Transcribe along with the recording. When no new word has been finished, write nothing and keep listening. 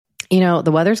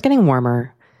The weather's getting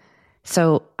warmer.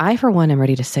 So I, for one, am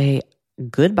ready to say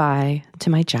goodbye to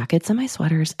my jackets and my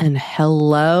sweaters and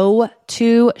hello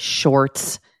to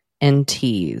shorts and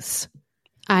tees.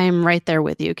 I'm right there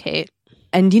with you, Kate.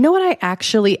 And you know what?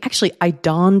 I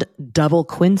donned double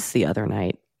quince the other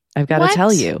night. I've got to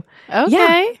tell you. Okay.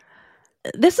 Yeah.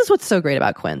 This is what's so great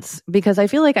about quince, because I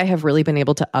feel like I have really been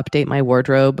able to update my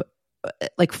wardrobe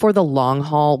like for the long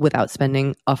haul without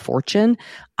spending a fortune.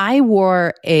 I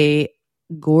wore a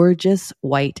gorgeous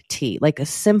white tee, like a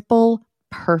simple,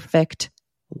 perfect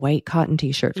white cotton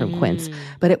t-shirt from Quince,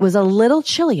 but it was a little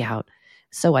chilly out.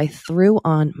 So I threw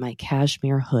on my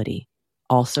cashmere hoodie,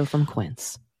 also from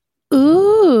Quince.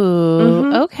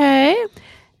 Ooh, okay.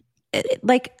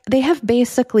 Like they have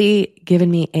basically given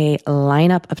me a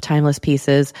lineup of timeless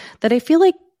pieces that I feel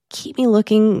like keep me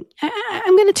looking,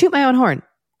 I'm going to toot my own horn,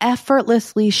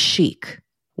 effortlessly chic,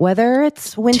 whether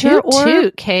it's winter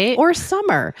or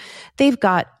summer. They've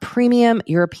got premium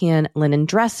European linen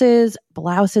dresses,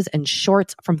 blouses, and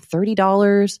shorts from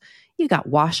 $30. You got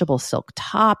washable silk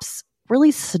tops,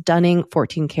 really stunning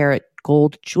 14 karat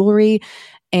gold jewelry,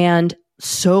 and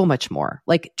so much more.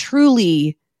 Like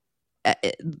truly,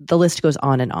 the list goes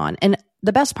on. And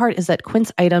the best part is that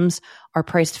Quince items are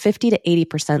priced 50 to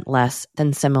 80% less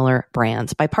than similar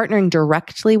brands. By partnering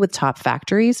directly with top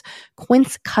factories,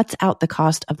 Quince cuts out the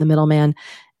cost of the middleman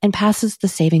and passes the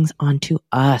savings on to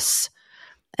us.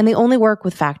 And they only work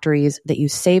with factories that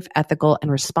use safe, ethical,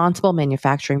 and responsible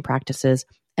manufacturing practices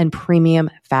and premium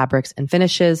fabrics and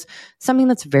finishes, something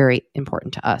that's very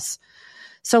important to us.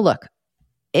 So look,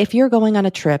 if you're going on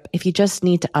a trip, if you just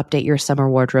need to update your summer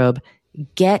wardrobe,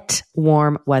 get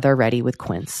warm weather ready with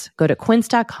Quince. Go to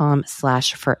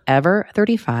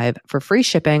quince.com/forever35 for free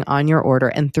shipping on your order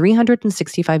and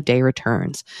 365-day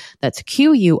returns. That's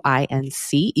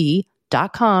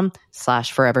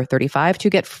QUINCE.com/forever35 to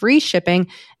get free shipping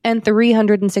and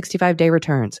 365-day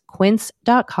returns.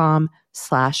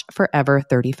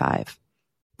 Quince.com/forever35.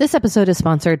 This episode is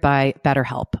sponsored by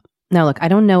BetterHelp. Now, look, I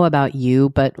don't know about you,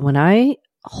 but when I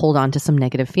hold on to some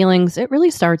negative feelings, it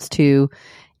really starts to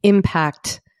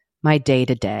impact my day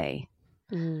to day.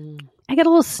 I get a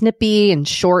little snippy and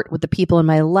short with the people in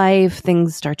my life.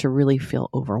 Things start to really feel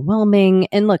overwhelming.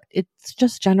 And look, it's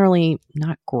just generally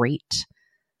not great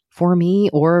for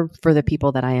me or for the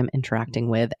people that I am interacting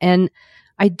with. And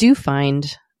I do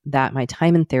find that my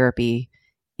time in therapy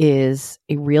is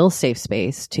a real safe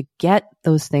space to get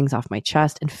those things off my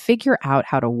chest and figure out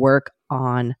how to work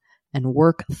on and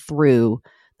work through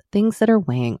the things that are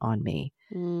weighing on me.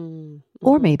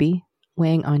 Or maybe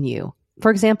weighing on you.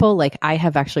 For example, like I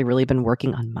have actually really been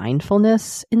working on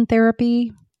mindfulness in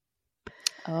therapy.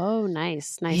 Oh,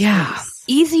 nice. Yeah. Nice.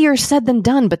 Easier said than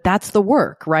done, but that's the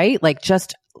work, right? Like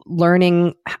just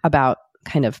learning about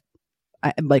kind of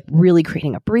like really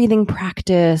creating a breathing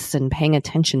practice and paying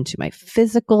attention to my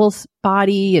physical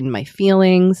body and my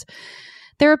feelings.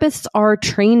 Therapists are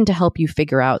trained to help you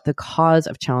figure out the cause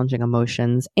of challenging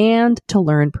emotions and to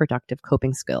learn productive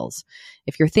coping skills.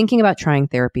 If you're thinking about trying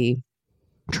therapy,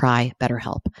 try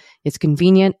BetterHelp. It's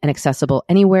convenient and accessible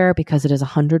anywhere because it is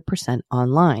 100%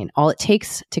 online. All it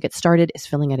takes to get started is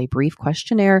filling out a brief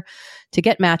questionnaire to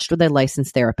get matched with a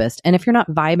licensed therapist. And if you're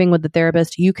not vibing with the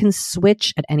therapist, you can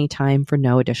switch at any time for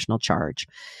no additional charge.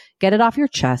 Get it off your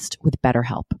chest with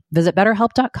BetterHelp. Visit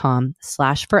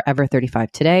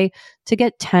BetterHelp.com/forever35 today to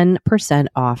get 10%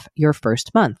 off your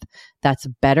first month. That's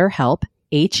BetterHelp,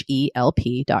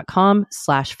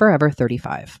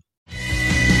 HELP.com/forever35.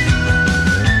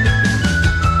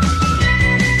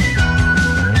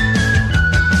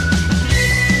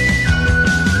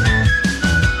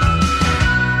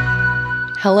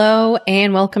 Hello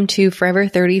and welcome to Forever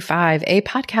 35, a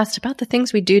podcast about the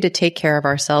things we do to take care of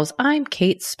ourselves. I'm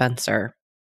Kate Spencer.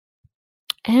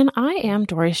 And I am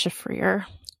Dory Shafrir.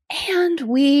 And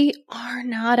we are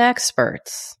not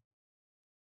experts.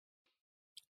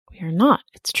 We are not.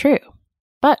 It's true.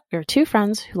 But we are two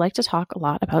friends who like to talk a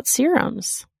lot about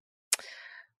serums.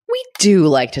 We do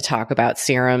like to talk about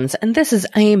serums, and this is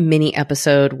a mini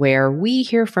episode where we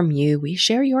hear from you, we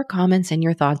share your comments and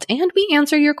your thoughts, and we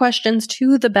answer your questions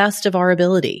to the best of our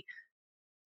ability.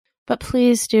 But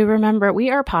please do remember,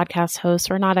 we are podcast hosts,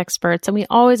 we're not experts, and we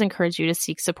always encourage you to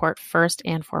seek support first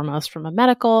and foremost from a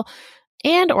medical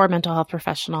and or mental health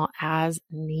professional as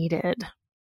needed.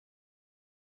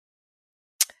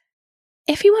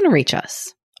 If you want to reach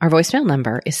us, our voicemail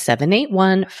number is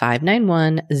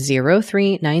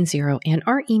 781-591-0390, and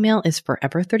our email is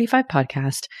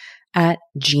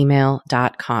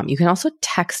forever35podcast@gmail.com. You can also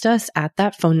text us at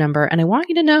that phone number, and I want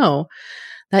you to know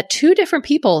that 2 different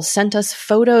people sent us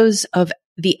photos of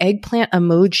the eggplant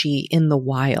emoji in the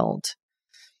wild.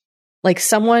 Like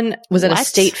someone was at a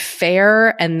state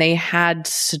fair and they had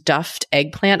stuffed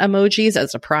eggplant emojis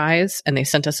as a prize, and they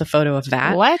sent us a photo of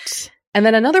that. What? And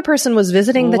then another person was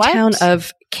visiting the town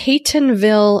of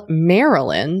Catonville,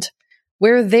 Maryland,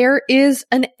 where there is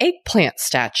an eggplant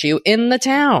statue in the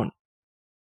town.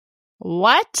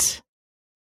 What?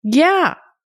 Yeah.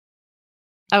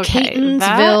 Okay.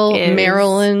 Catonsville,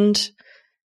 Maryland.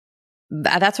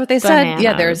 That's what they said. Bananas.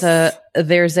 Yeah,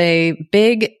 there's an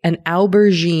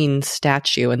aubergine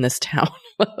statue in this town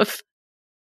of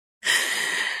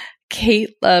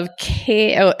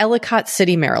Ellicott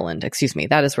City, Maryland. Excuse me.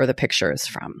 That is where the picture is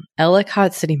from.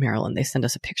 Ellicott City, Maryland. They send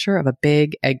us a picture of a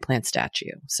big eggplant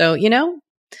statue. So,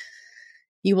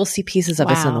 you will see pieces of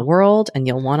us in the world and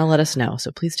you'll want to let us know.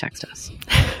 So please text us.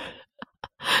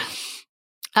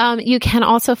 You can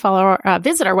also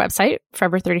visit our website,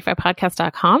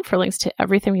 forever35podcast.com, for links to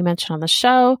everything we mentioned on the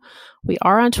show. We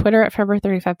are on Twitter at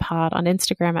Forever35Pod, on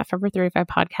Instagram at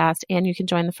Forever35Podcast, and you can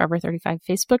join the Forever 35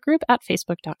 Facebook group at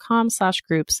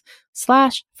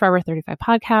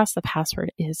facebook.com/groups/Forever35Podcast. The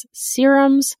password is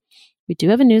serums. We do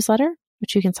have a newsletter,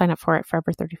 which you can sign up for at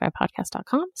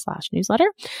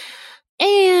Forever35Podcast.com/newsletter.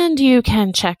 And you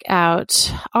can check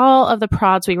out all of the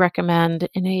prods we recommend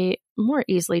in a more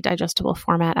easily digestible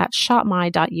format at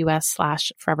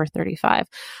shopmy.us/forever35. I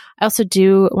also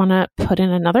do want to put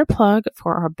in another plug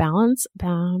for our Balance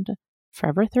Bound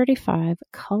Forever 35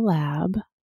 collab.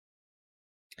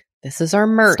 This is our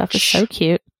merch. Stuff is so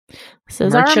cute. This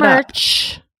is our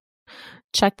merch.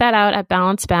 Check that out at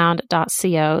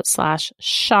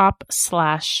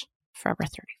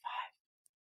balancebound.co/shop/forever35.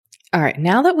 All right.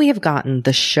 Now that we have gotten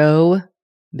the show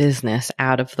business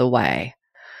out of the way,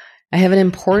 I have an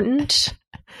important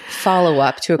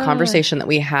follow-up to a conversation that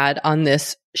we had on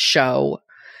this show,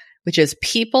 which is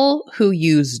people who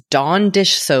use Dawn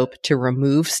dish soap to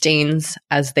remove stains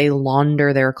as they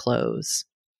launder their clothes.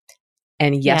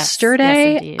 And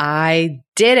yesterday, I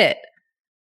did it.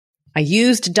 I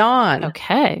used Dawn.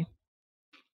 Okay.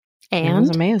 And it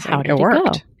was amazing. How did it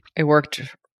worked. Go? It worked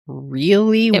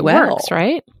really well. It works,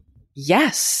 right?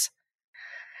 Yes.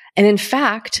 And in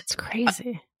fact, it's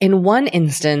crazy. In one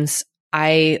instance,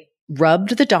 I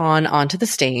rubbed the Dawn onto the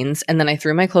stains and then I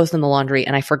threw my clothes in the laundry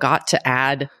and I forgot to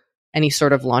add any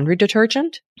sort of laundry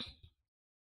detergent.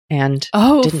 And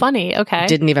funny. Okay.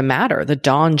 Didn't even matter. The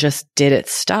Dawn just did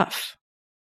its stuff.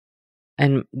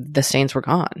 And the stains were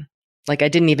gone. Like I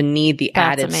didn't even need the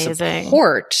added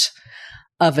support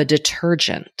of a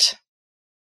detergent.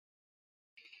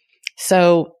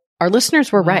 So our listeners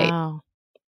were right.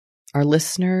 Our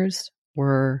listeners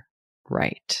were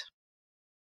right.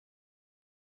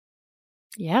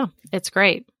 Yeah, it's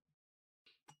great.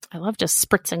 I love just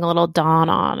spritzing a little Dawn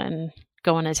on and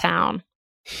going to town.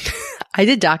 I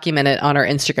did document it on our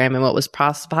Instagram and what was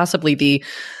possibly the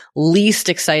least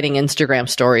exciting Instagram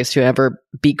stories to ever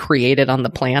be created on the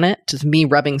planet. Just me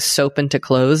rubbing soap into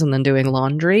clothes and then doing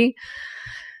laundry.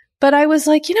 But I was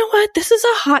like, you know what? This is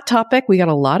a hot topic. We got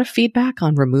a lot of feedback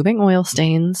on removing oil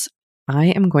stains. I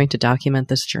am going to document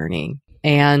this journey.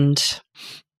 And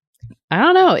I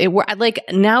don't know.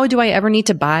 Now do I ever need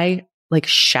to buy like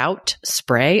Shout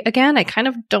spray again? I kind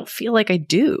of don't feel like I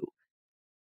do.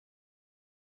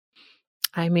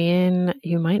 I mean,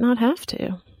 you might not have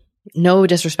to. No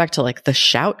disrespect to like the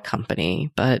Shout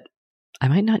company, but I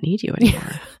might not need you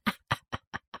anymore.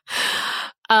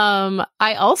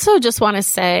 I also just want to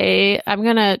say, I'm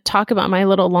going to talk about my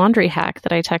little laundry hack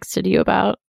that I texted you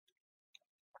about.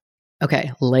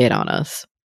 Okay, lay it on us.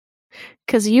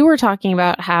 Because you were talking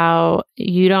about how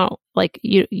you don't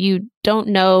you don't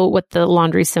know what the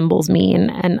laundry symbols mean,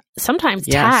 and sometimes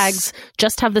tags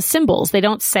just have the symbols. They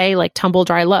don't say like tumble,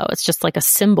 dry, low. It's just like a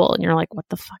symbol, and you're like, what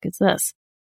the fuck is this?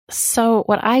 So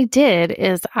what I did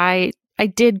is I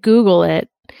did Google it,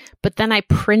 but then I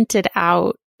printed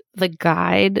out the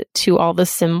guide to all the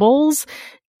symbols,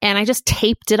 and I just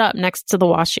taped it up next to the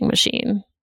washing machine.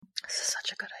 This is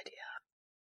such a good idea.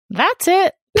 That's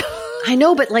it. I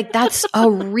know, but like that's a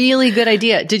really good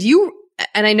idea. Did you,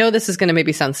 and I know this is going to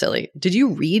maybe sound silly, did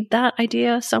you read that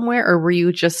idea somewhere, or were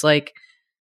you just like,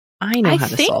 I know how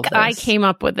to solve this? I came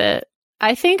up with it.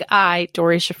 I think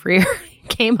Dori Shafrir,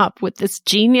 came up with this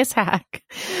genius hack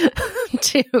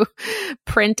to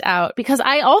print out, because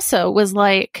I also was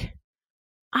like,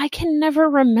 I can never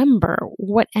remember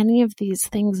what any of these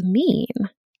things mean.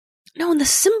 No, and the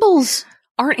symbols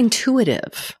aren't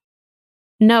intuitive.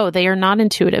 No, they are not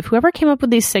intuitive. Whoever came up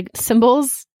with these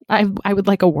symbols, I would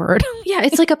like a word. Yeah,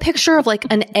 it's like a picture of like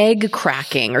an egg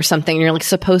cracking or something. And you're like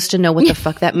supposed to know what the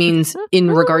fuck that means in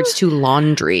regards to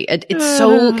laundry. It's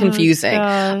so confusing.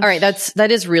 All right,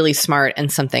 that is really smart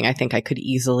and something I think I could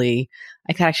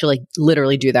actually like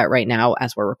literally do that right now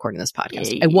as we're recording this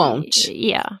podcast. I won't.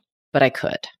 Yeah. But I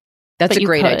could. That's a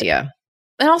great idea.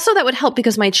 And also that would help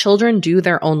because my children do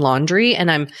their own laundry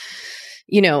and I'm,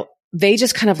 they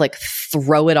just kind of like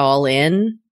throw it all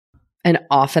in. And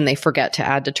often they forget to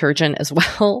add detergent as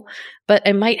well. But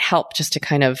it might help just to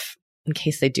kind of, in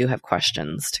case they do have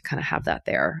questions, to kind of have that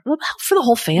there. It'll help for the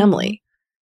whole family.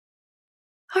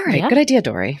 All right. Yeah. Good idea,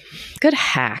 Doree. Good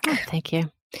hack. Oh, thank you.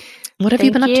 What have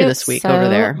you been up to this week over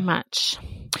there? Much.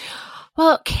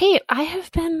 Well, Kate, I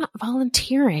have been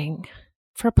volunteering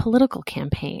for a political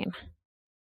campaign.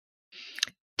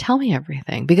 Tell me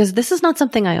everything, because this is not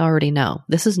something I already know.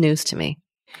 This is news to me.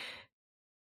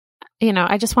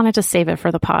 I just wanted to save it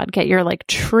for the pod. Get your like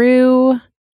true,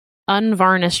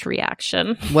 unvarnished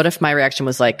reaction. What if my reaction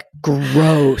was like,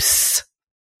 gross?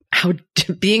 How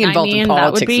being involved in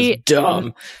politics is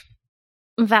dumb.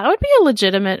 That would be a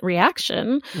legitimate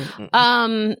reaction.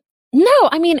 No,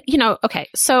 okay.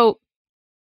 So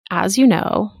as you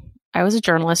know, I was a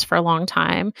journalist for a long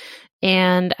time.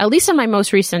 And at least in my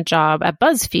most recent job at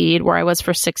BuzzFeed, where I was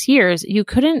for 6 years, you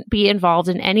couldn't be involved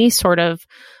in any sort of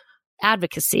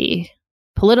advocacy,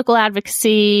 political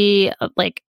advocacy,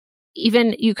 like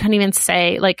even you couldn't even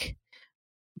say like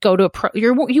go to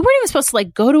you weren't even supposed to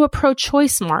like go to a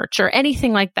pro-choice march or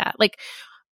anything like that. Like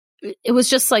it was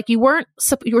just like you were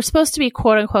supposed to be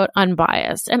quote unquote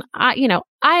unbiased. And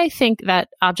I think that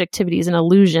objectivity is an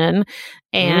illusion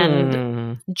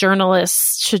and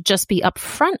journalists should just be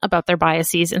upfront about their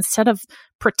biases instead of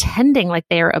pretending like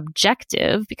they are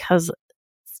objective because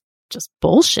it's just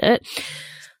bullshit.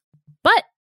 But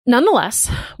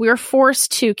nonetheless, we were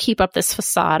forced to keep up this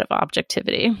facade of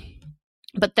objectivity.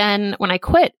 But then when I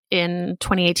quit in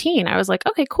 2018, I was like,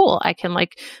 okay, cool. I can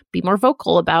like be more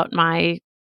vocal about my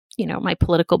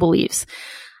political beliefs.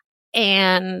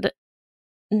 And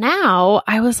now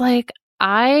I was like,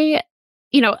 I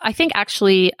think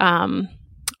actually our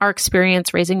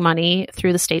experience raising money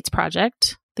through the States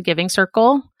Project, the Giving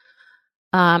Circle,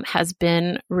 has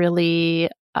been really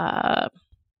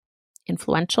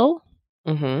influential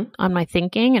on my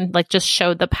thinking and like just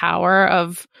showed the power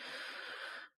of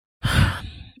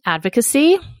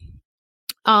advocacy.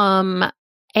 And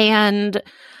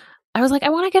I was like, I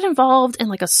want to get involved in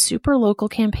like a super local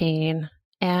campaign.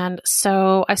 And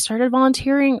so I started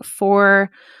volunteering for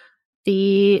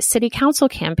the city council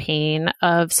campaign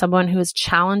of someone who is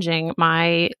challenging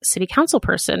my city council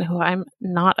person who I'm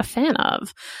not a fan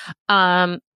of.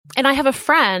 And I have a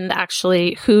friend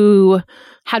actually who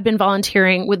had been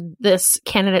volunteering with this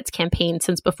candidate's campaign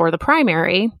since before the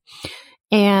primary.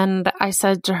 And I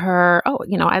said to her, oh,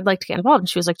 I'd like to get involved. And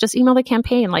she was like, just email the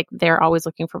campaign. Like they're always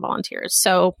looking for volunteers.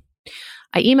 So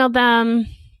I emailed them.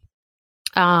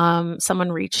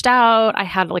 Someone reached out. I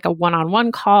had like a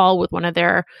one-on-one call with one of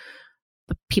the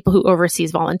people who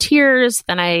oversees volunteers.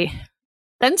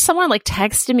 Then someone like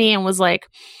texted me and was like,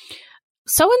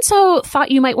 so-and-so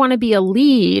thought you might want to be a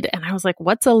lead. And I was like,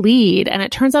 what's a lead? And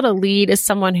it turns out a lead is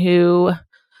someone who,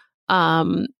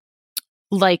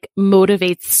 like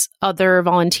motivates other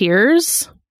volunteers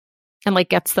and like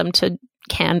gets them to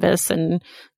canvas and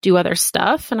do other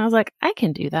stuff. And I was like, I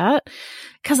can do that.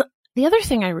 Because the other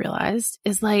thing I realized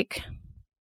is like,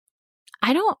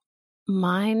 I don't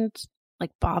mind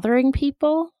like bothering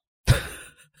people.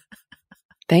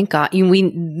 Thank God. You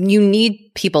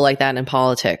need people like that in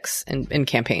politics and in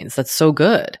campaigns. That's so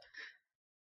good.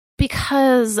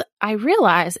 Because I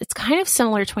realize it's kind of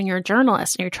similar to when you're a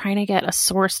journalist and you're trying to get a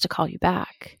source to call you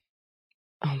back.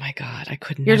 Oh my God. I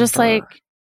couldn't. You're just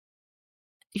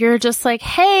like,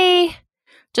 hey,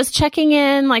 just checking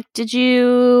in. Like, did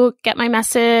you get my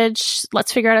message?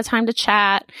 Let's figure out a time to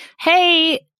chat.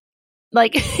 Hey,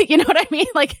 like, you know what I mean?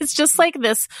 Like, it's just like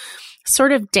this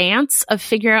sort of dance of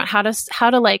figuring out how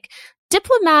to like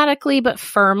diplomatically but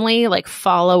firmly like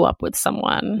follow up with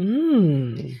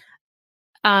someone.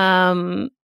 And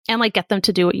like get them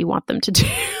to do what you want them to do.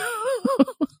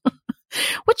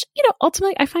 Which,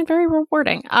 ultimately I find very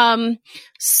rewarding.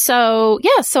 So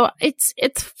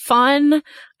it's fun.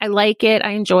 I like it.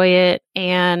 I enjoy it.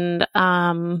 And,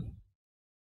 I'm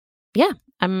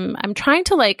trying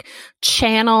to like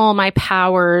channel my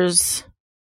powers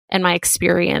and my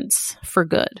experience for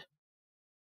good.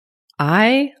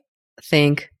 I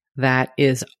think that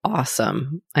is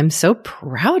awesome. I'm so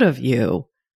proud of you.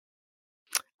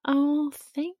 Oh,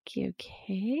 thank you,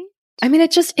 Kate. I mean,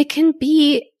 it can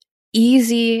be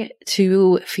easy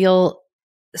to feel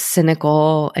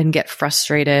cynical and get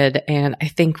frustrated. And I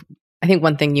think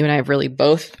one thing you and I have really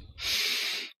both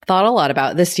thought a lot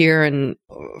about this year and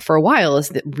for a while is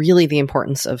that really the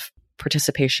importance of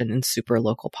participation in super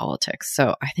local politics.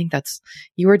 So I think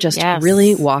you were just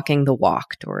really walking the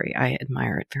walk, Doree. I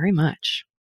admire it very much.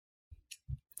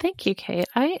 Thank you, Kate.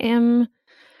 I'm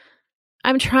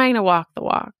trying to walk the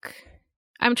walk.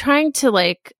 I'm trying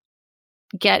to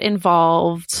get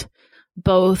involved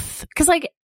both because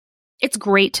it's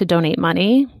great to donate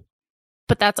money,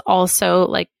 but that's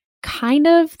also kind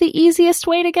of the easiest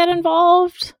way to get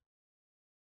involved.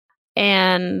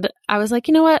 And I was like,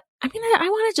 you know what? I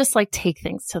want to just take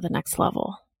things to the next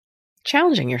level.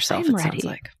 Challenging yourself, I'm it ready. sounds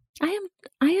like. I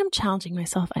am challenging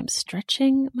myself. I'm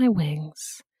stretching my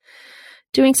wings.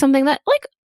 Doing something that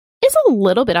is a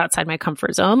little bit outside my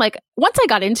comfort zone. Once I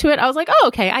got into it, I was like, oh,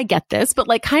 okay, I get this. But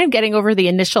kind of getting over the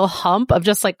initial hump of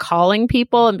just calling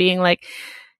people and being like,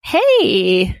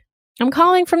 hey, I'm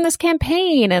calling from this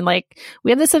campaign and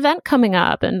we have this event coming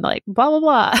up and blah, blah,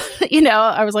 blah.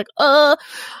 I was like,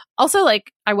 Also,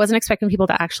 I wasn't expecting people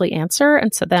to actually answer.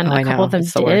 And so then a couple of them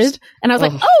did. And I was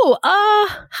like,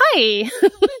 hi.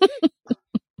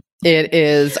 It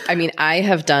is. I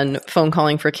have done phone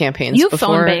calling for campaigns You before.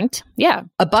 phone banked. Yeah.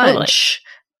 A bunch. Totally.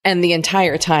 And the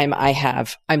entire time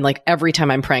I'm every time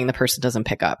I'm praying, the person doesn't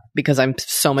pick up because I'm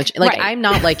so much right. I'm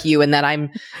not like you in that I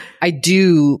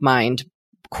do mind,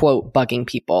 quote, bugging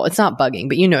people. It's not bugging,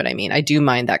 but you know what I mean? I do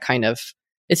mind that kind of,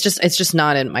 it's just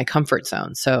not in my comfort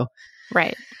zone. So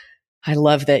right. I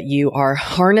love that you are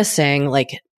harnessing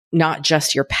not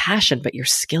just your passion, but your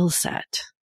skill set.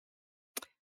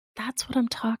 That's what I'm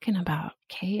talking about,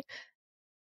 Kate.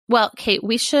 Well, Kate,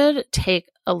 we should take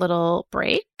a little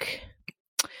break,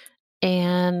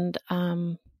 and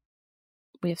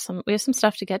we have some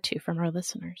stuff to get to from our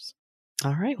listeners.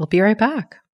 All right, we'll be right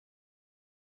back.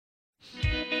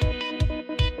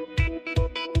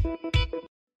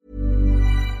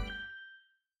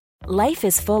 Life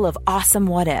is full of awesome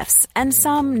what-ifs, and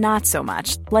some not so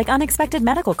much, like unexpected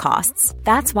medical costs.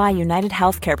 That's why United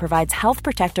Healthcare provides Health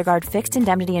Protector Guard fixed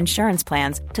indemnity insurance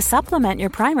plans to supplement your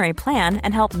primary plan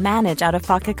and help manage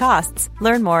out-of-pocket costs.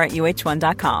 Learn more at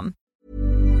uh1.com.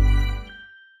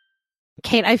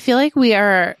 Kate, I feel like we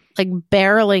are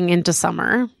barreling into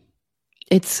summer.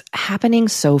 It's happening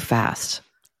so fast.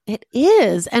 It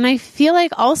is. And I feel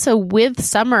like also with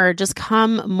summer just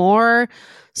come more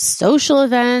social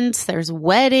events, there's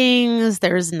weddings,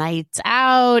 there's nights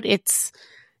out, it's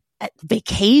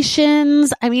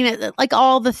vacations.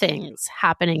 All the things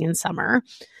happening in summer.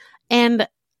 And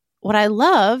what I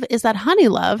love is that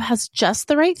Honeylove has just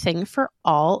the right thing for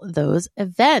all those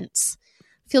events.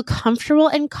 Feel comfortable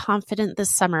and confident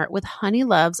this summer with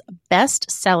Honeylove's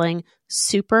best-selling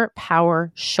Super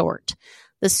Power Short.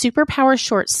 The Super Power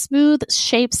Short smooths,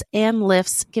 shapes, and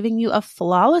lifts, giving you a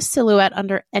flawless silhouette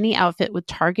under any outfit with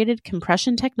targeted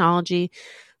compression technology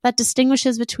that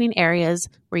distinguishes between areas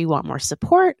where you want more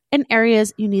support and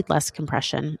areas you need less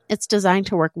compression. It's designed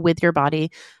to work with your body,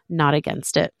 not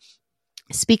against it.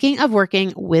 Speaking of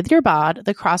working with your bod,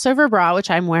 the crossover bra,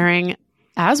 which I'm wearing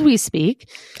as we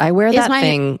speak. I wear that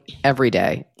thing every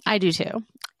day. I do too.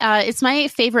 It's my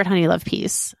favorite Honeylove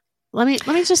piece. Let me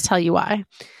just tell you why.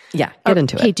 Yeah, get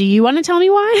into it. Okay, do you want to tell me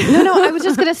why? No, I was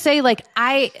just going to say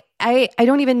I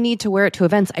don't even need to wear it to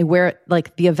events. I wear it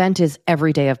the event is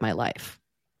every day of my life.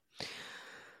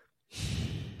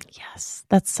 Yes,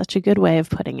 that's such a good way of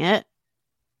putting it.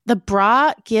 The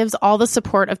bra gives all the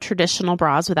support of traditional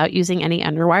bras without using any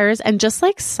underwires. And just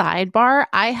sidebar,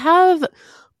 I have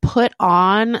put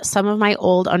on some of my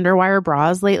old underwire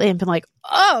bras lately and been like,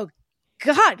 oh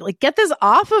God, get this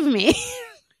off of me.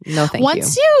 No, thank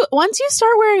you. Once you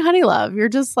start wearing Honeylove, you're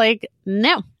just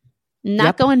no,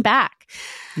 not going back.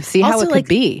 You see how it could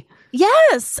be.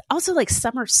 Yes. Also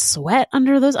summer sweat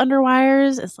under those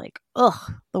underwires is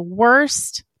the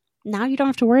worst. Now you don't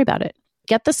have to worry about it.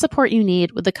 Get the support you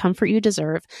need with the comfort you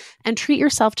deserve and treat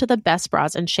yourself to the best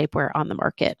bras and shapewear on the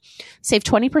market. Save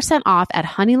 20% off at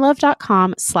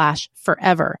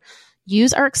honeylove.com/forever.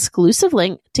 Use our exclusive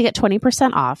link to get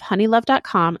 20% off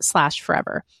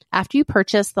honeylove.com/forever. After you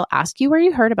purchase, they'll ask you where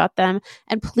you heard about them,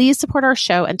 and please support our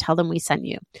show and tell them we sent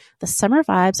you. The summer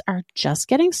vibes are just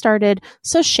getting started,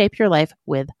 so shape your life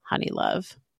with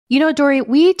Honeylove. Doree,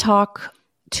 we talk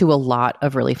to a lot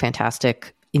of really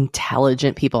fantastic,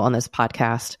 intelligent people on this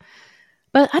podcast,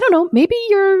 but I don't know, maybe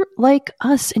you're like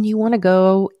us and you want to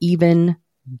go even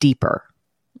deeper.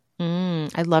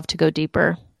 I'd love to go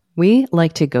deeper. We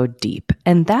like to go deep,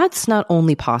 and that's not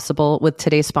only possible with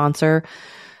today's sponsor,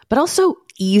 but also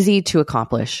easy to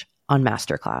accomplish on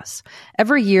Masterclass.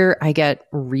 Every year I get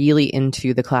really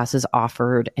into the classes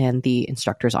offered and the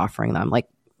instructors offering them. Like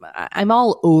I'm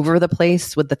all over the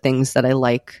place with the things that I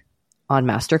like on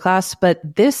Masterclass, but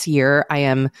this year I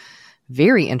am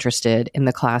very interested in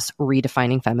the class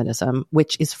Redefining Feminism,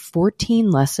 which is 14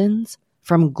 lessons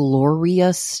from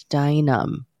Gloria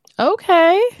Steinem.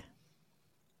 Okay.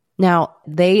 Now,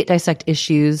 they dissect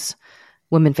issues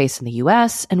women face in the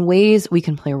US and ways we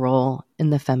can play a role in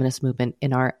the feminist movement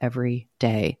in our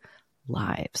everyday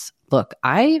lives. Look,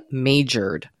 I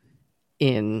majored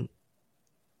in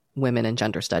women and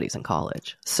gender studies in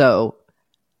college. So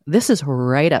this is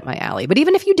right up my alley. But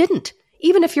even if you didn't,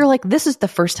 even if you're like, this is the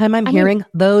first time I'm hearing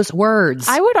those words.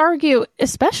 I would argue,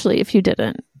 especially if you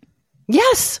didn't.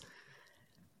 Yes.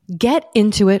 Get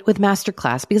into it with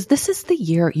Masterclass because this is the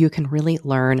year you can really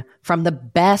learn from the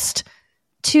best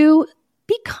to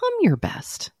become your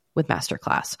best with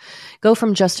Masterclass. Go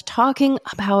from just talking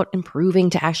about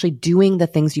improving to actually doing the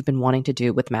things you've been wanting to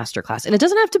do with Masterclass. And it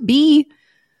doesn't have to be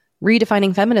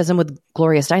redefining feminism with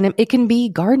Gloria Steinem. It can be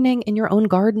gardening in your own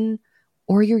garden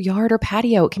or your yard or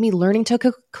patio. It can be learning to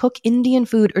cook Indian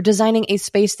food or designing a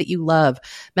space that you love.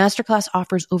 Masterclass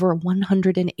offers over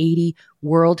 180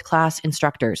 world-class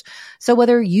instructors. So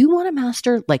whether you want to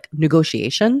master like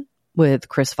negotiation with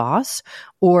Chris Voss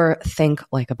or think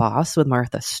like a boss with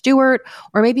Martha Stewart,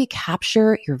 or maybe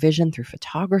capture your vision through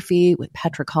photography with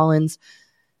Petra Collins,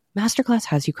 Masterclass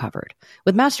has you covered.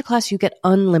 With Masterclass, you get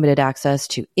unlimited access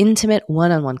to intimate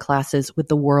one-on-one classes with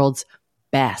the world's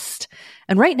best.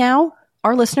 And right now,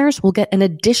 our listeners will get an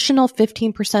additional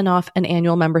 15% off an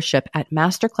annual membership at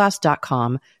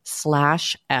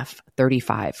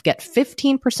masterclass.com/F35. Get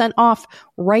 15% off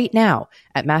right now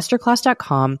at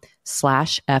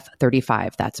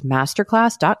masterclass.com/F35. That's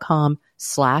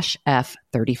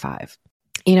masterclass.com/F35.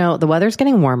 You know, the weather's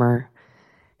getting warmer.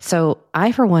 So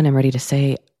I, for one, am ready to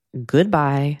say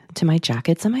goodbye to my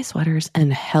jackets and my sweaters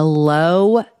and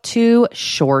hello to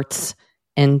shorts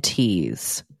and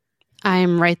tees.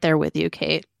 I'm right there with you,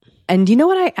 Kate. And you know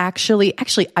what? I actually,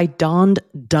 I donned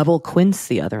double quince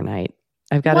the other night.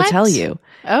 I've got to tell you.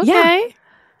 Okay. Yeah.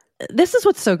 This is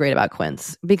what's so great about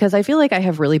quince, because I feel like I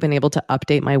have really been able to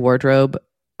update my wardrobe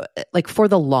like for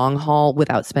the long haul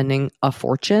without spending a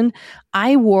fortune.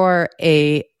 I wore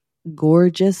a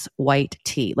gorgeous white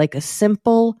tee, like a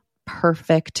simple,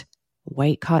 perfect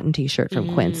white cotton t-shirt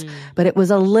from Quince, but it was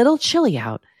a little chilly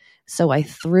out. So I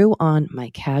threw on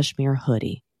my cashmere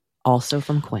hoodie, also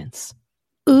from Quince.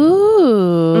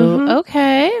 Ooh,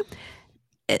 okay.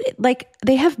 Like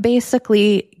they have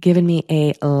basically given me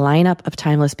a lineup of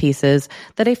timeless pieces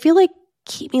that I feel like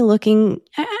keep me looking,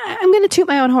 I'm going to toot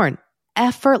my own horn,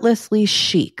 effortlessly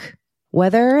chic.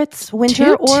 Whether it's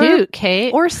winter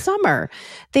or summer.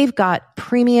 They've got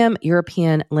premium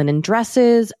European linen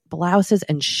dresses, blouses,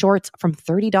 and shorts from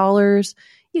 $30.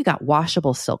 You got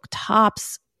washable silk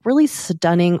tops, really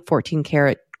stunning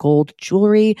 14-karat gold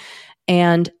jewelry,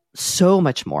 and so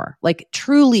much more. Like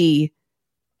truly,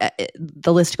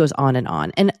 the list goes on and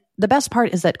on. And the best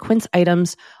part is that Quince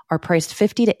items are priced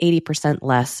 50 to 80%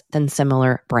 less than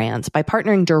similar brands. By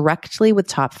partnering directly with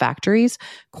top factories,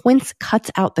 Quince cuts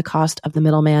out the cost of the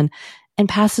middleman and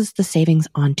passes the savings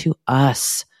on to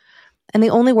us. And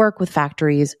they only work with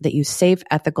factories that use safe,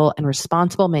 ethical, and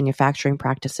responsible manufacturing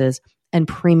practices and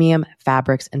premium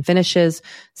fabrics and finishes,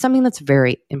 something that's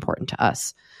very important to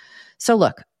us. So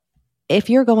look, if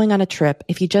you're going on a trip,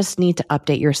 if you just need to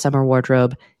update your summer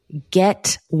wardrobe,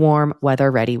 get warm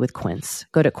weather ready with Quince.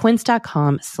 Go to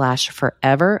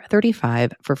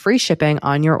quince.com/forever35 for free shipping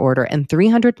on your order and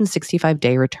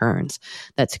 365-day returns.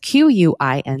 That's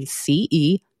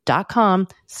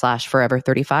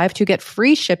QUINCE.com/forever35 to get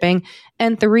free shipping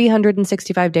and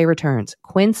 365-day returns.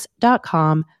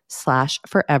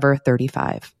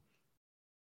 Quince.com/forever35.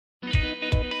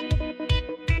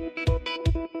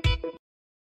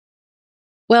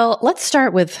 Well, let's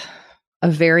start with a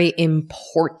very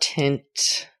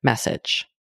important message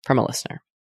from a listener.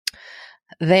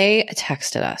 They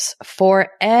texted us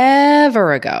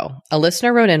forever ago. A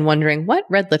listener wrote in wondering what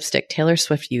red lipstick Taylor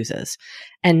Swift uses.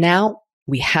 And now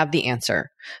we have the answer.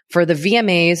 For the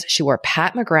VMAs, she wore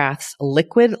Pat McGrath's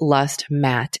Liquid Lust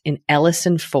Matte in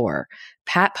Ellison 4.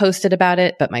 Pat posted about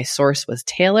it, but my source was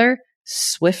Taylor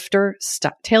Swift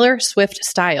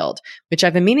styled, which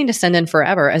I've been meaning to send in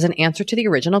forever as an answer to the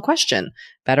original question.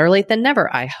 Better late than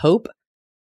never, I hope.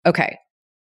 Okay.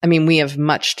 I mean, we have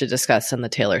much to discuss on the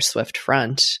Taylor Swift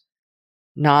front.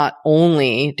 Not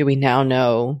only do we now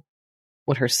know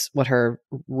what her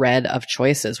red of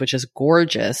choice is, which is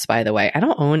gorgeous, by the way. I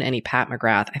don't own any Pat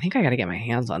McGrath. I think I got to get my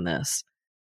hands on this.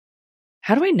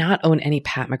 How do I not own any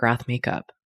Pat McGrath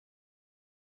makeup?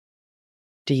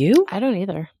 Do you? I don't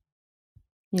either.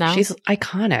 No. She's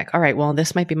iconic. All right. Well,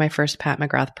 this might be my first Pat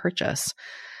McGrath purchase.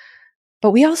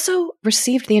 But we also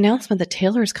received the announcement that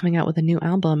Taylor is coming out with a new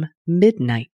album,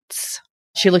 Midnights.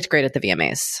 She looked great at the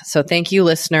VMAs. So thank you,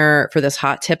 listener, for this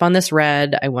hot tip on this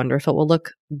red. I wonder if it will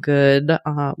look good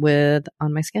on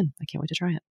my skin. I can't wait to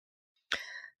try it.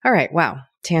 All right. Wow.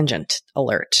 Tangent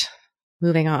alert.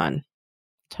 Moving on.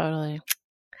 Totally.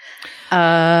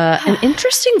 An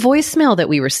interesting voicemail that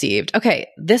we received. Okay.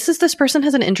 This person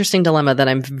has an interesting dilemma that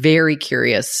I'm very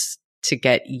curious to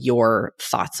get your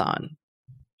thoughts on.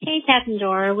 Hey, Kat and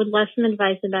Dora. Would love some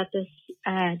advice about this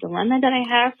dilemma that I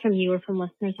have from you or from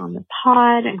listeners on the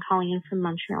pod. I'm calling in from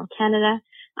Montreal, Canada.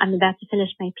 I'm about to finish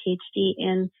my PhD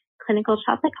in clinical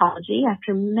child psychology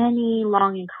after many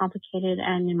long and complicated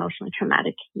and emotionally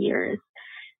traumatic years,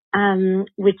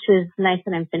 which is nice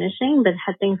that I'm finishing. But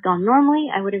had things gone normally,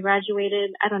 I would have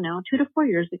graduated, 2 to 4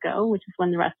 years ago, which is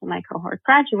when the rest of my cohort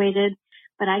graduated.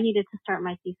 But I needed to start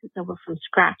my thesis over from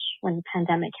scratch when the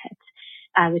pandemic hit.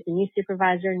 With a new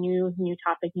supervisor, new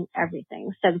topic, new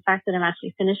everything. So the fact that I'm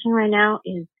actually finishing right now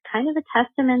is kind of a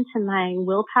testament to my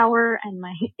willpower and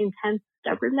my intense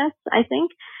stubbornness, I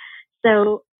think.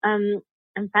 So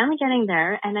I'm finally getting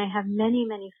there, and I have many,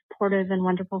 many supportive and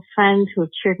wonderful friends who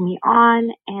have cheered me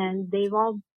on, and they've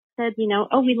all said,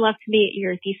 we'd love to be at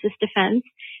your thesis defense,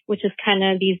 which is kind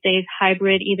of these days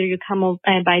hybrid. Either you come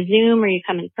by Zoom or you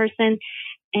come in person.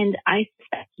 And I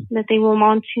suspect that they will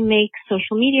want to make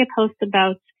social media posts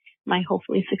about my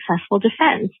hopefully successful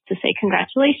defense to say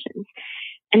congratulations.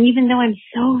 And even though I'm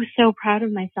so proud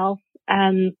of myself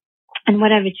and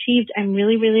what I've achieved, I'm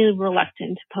really, really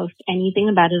reluctant to post anything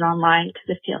about it online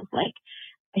because it feels like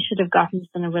I should have gotten this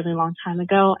done a really long time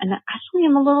ago. And actually,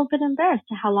 I'm a little bit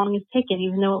embarrassed at how long it's taken,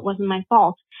 even though it wasn't my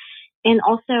fault. And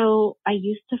also, I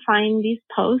used to find these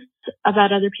posts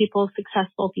about other people's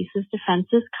successful thesis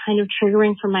defenses kind of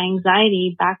triggering for my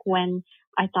anxiety back when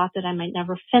I thought that I might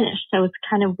never finish. So it's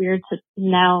kind of weird to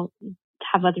now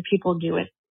have other people do it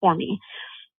for me.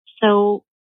 So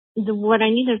what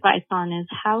I need advice on is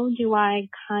how do I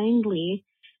kindly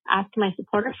ask my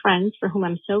supportive friends, for whom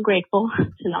I'm so grateful,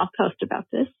 to not post about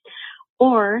this,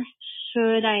 or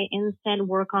should I instead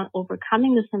work on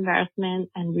overcoming this embarrassment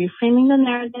and reframing the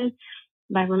narrative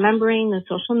by remembering that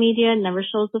social media never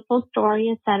shows the full story,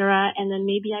 etc. And then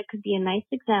maybe I could be a nice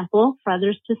example for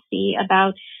others to see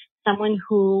about someone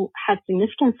who had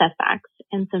significant setbacks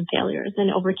and some failures and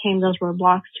overcame those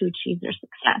roadblocks to achieve their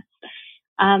success.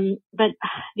 But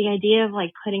the idea of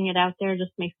putting it out there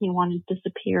just makes me want to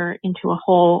disappear into a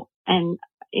hole, and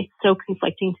it's so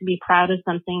conflicting to be proud of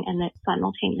something and then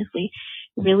simultaneously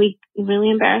really, really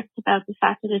embarrassed about the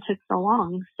fact that it took so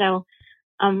long. So,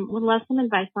 would love some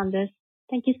advice on this.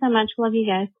 Thank you so much. Love you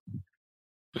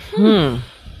guys.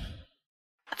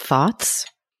 Thoughts?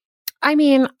 I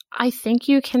mean, I think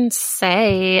you can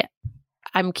say,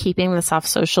 I'm keeping this off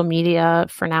social media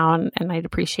for now, and I'd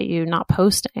appreciate you not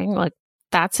posting.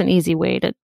 That's an easy way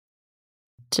to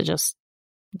just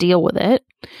deal with it.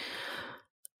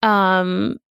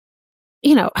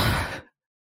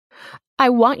 I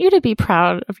want you to be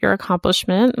proud of your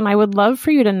accomplishment, and I would love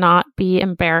for you to not be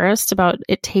embarrassed about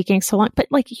it taking so long. But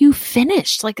you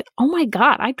finished. Oh my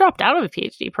God, I dropped out of a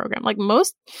PhD program. A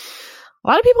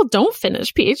lot of people don't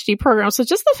finish PhD programs. So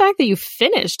just the fact that you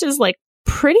finished is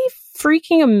pretty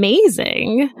freaking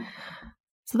amazing.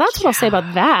 So that's what I'll say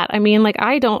about that. I mean,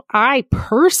 I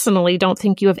personally don't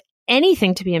think you have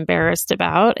anything to be embarrassed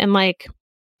about. And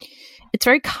it's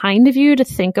very kind of you to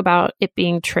think about it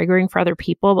being triggering for other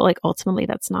people, but ultimately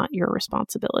that's not your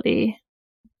responsibility.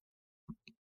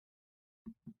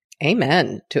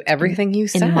 Amen to everything you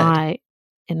said.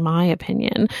 In my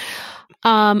opinion.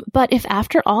 But if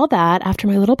after all that, after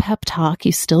my little pep talk,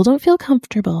 you still don't feel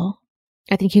comfortable,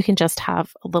 I think you can just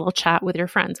have a little chat with your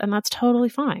friends, and that's totally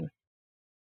fine.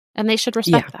 And they should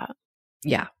respect that.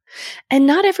 Yeah. And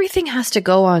not everything has to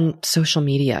go on social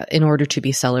media in order to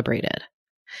be celebrated.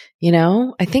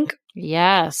 I think.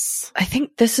 Yes. I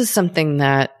think this is something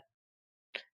that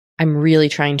I'm really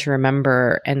trying to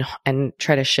remember and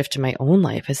try to shift in my own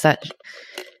life, is that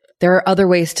there are other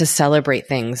ways to celebrate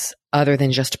things other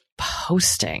than just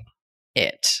posting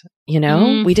it.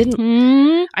 Mm-hmm. We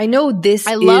didn't. I know this.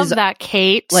 I love that,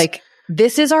 Kate.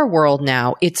 This is our world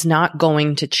now. It's not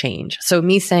going to change. So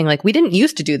me saying we didn't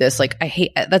used to do this, I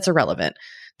hate, that's irrelevant.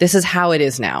 This is how it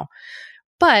is now.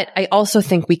 But I also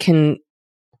think we can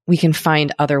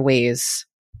find other ways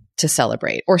to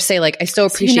celebrate, or say I still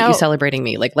appreciate you celebrating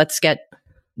me. Let's get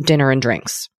dinner and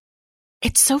drinks.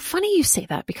 It's so funny you say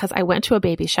that, because I went to a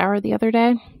baby shower the other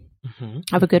day. Mm-hmm.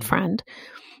 I have a good friend.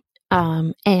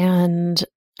 And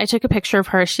I took a picture of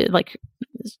her.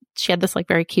 she had this like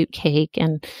very cute cake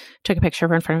and took a picture of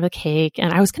her in front of the cake.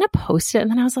 And I was going to post it. And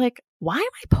then I was like, why am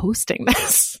I posting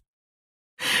this?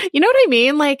 You know what I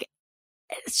mean? Like,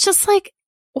 it's just like,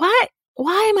 why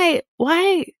am I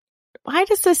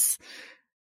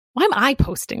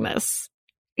posting this?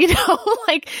 You know,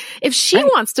 like if she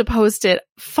wants to post it,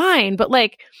 fine. But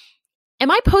like,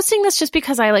 am I posting this just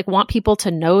because I like want people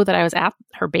to know that I was at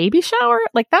her baby shower?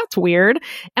 Like that's weird.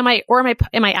 Am I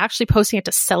actually posting it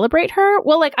to celebrate her?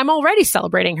 Well, like I'm already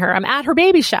celebrating her. I'm at her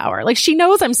baby shower. Like she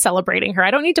knows I'm celebrating her.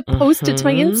 I don't need to post it to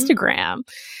my Instagram.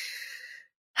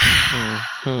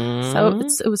 So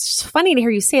it was just funny to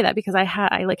hear you say that because I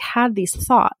had these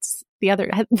thoughts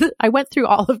I went through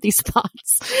all of these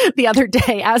thoughts the other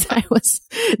day as I was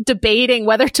debating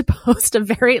whether to post a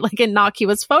very like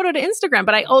innocuous photo to Instagram,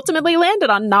 but I ultimately landed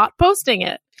on not posting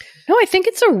it. No, I think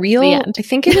it's a real, I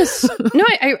think it is, no,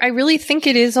 I really think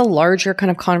it is a larger kind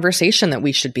of conversation that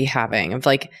we should be having of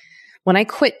like, when I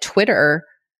quit Twitter,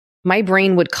 my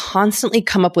brain would constantly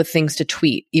come up with things to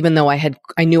tweet, even though I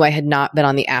knew I had not been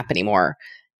on the app anymore.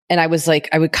 And I was like,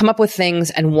 I would come up with things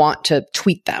and want to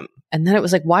tweet them. And then it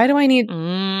was like, why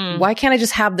can't I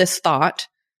just have this thought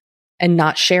and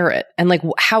not share it? And like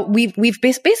how we've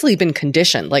basically been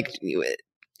conditioned. Like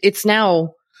it's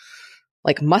now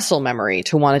like muscle memory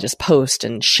to want to just post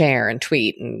and share and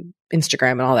tweet and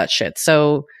Instagram and all that shit.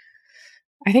 So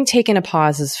I think taking a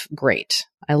pause is great.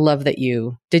 I love that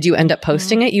did you end up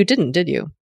posting it? You didn't, did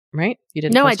you? Right? You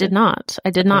didn't. No, I did not. I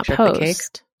did not post. The cake?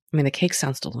 I mean, the cake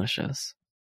sounds delicious.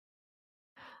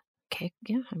 Cake,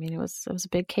 yeah. I mean, it was a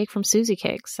big cake from Susie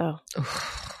Cake. So,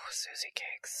 Susie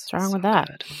Cakes. What's wrong with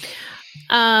that?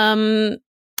 Good.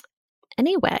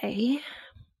 Anyway,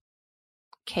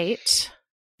 Kate.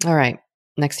 All right.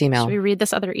 Next email. Should we read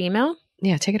this other email?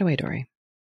 Yeah, take it away, Dory.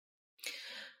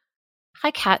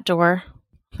 Hi, Cat Door.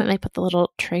 And I put the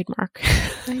little trademark.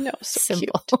 I know, so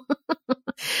symbol,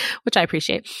 which I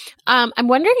appreciate. I'm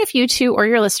wondering if you two or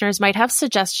your listeners might have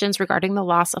suggestions regarding the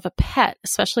loss of a pet,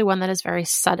 especially one that is very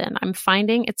sudden. I'm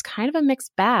finding it's kind of a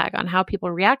mixed bag on how people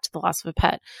react to the loss of a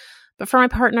pet. But for my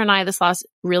partner and I, this loss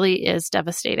really is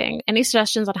devastating. Any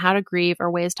suggestions on how to grieve or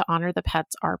ways to honor the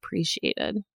pets are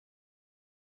appreciated.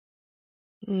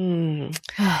 It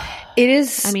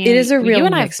is. I mean, it is a real. You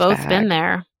and I have both bag. Been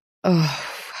there. Oh,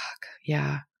 fuck.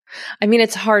 Yeah. I mean,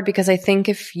 it's hard because I think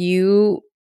if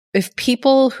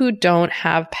people who don't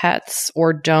have pets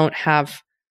or don't have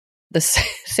the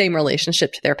same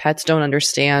relationship to their pets don't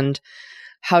understand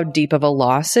how deep of a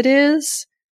loss it is.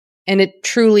 And it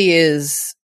truly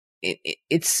is,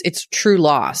 it's true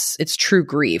loss. It's true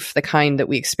grief, the kind that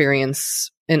we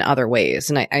experience in other ways.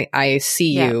 And I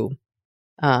see you.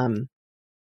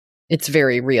 It's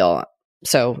very real.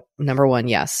 So number one,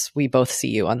 yes, we both see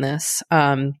you on this.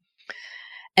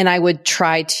 And I would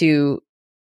try to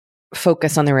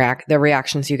focus on the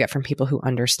reactions you get from people who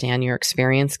understand your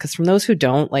experience. Because from those who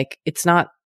don't, like,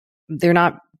 they're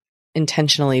not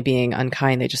intentionally being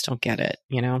unkind. They just don't get it,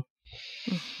 you know?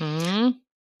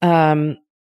 Mm-hmm.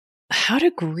 How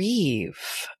to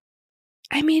grieve.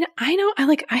 I mean, I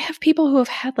have people who have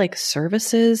had like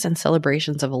services and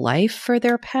celebrations of life for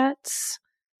their pets.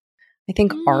 I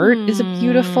think art is a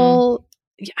beautiful.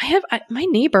 My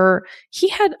neighbor, he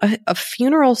had a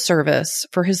funeral service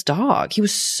for his dog. He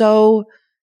was so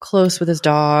close with his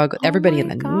dog. Everybody in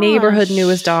the neighborhood knew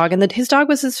his dog, and that his dog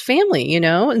was his family, you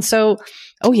know? And so,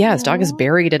 his dog is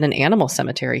buried in an animal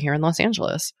cemetery here in Los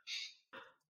Angeles.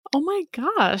 Oh my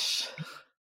gosh.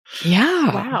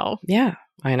 Yeah. Wow. Yeah,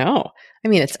 I know. I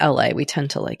mean, it's LA. We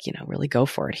tend to really go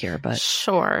for it here, but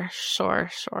Sure.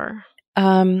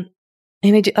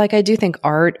 And I do think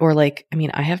art or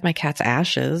I have my cat's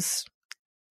ashes.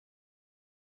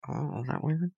 Oh, is that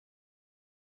weird?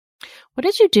 What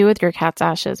did you do with your cat's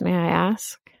ashes, may I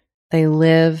ask? They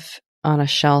live on a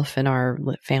shelf in our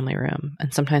family room,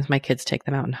 and sometimes my kids take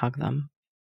them out and hug them.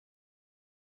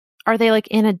 Are they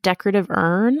in a decorative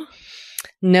urn?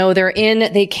 No,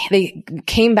 they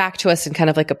came back to us in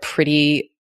kind of like a pretty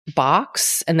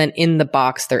box, and then in the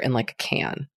box they're in like a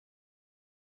can.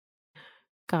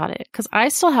 Got it. Because I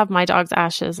still have my dog's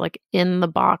ashes in the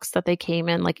box that they came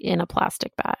in a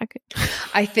plastic bag.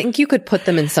 I think you could put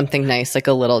them in something nice, like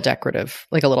a little decorative,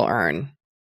 like a little urn.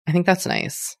 I think that's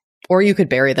nice. Or you could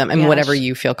bury them. I mean, whatever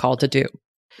you feel called to do.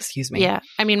 Excuse me. Yeah.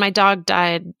 I mean, my dog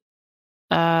died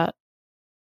 12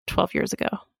 years ago.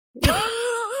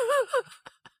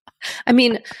 I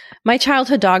mean, my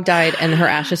childhood dog died and her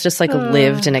ashes just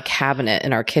lived in a cabinet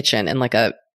in our kitchen in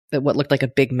what looked like a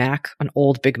Big Mac, an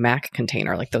old Big Mac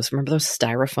container, remember those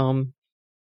styrofoam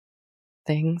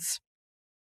things?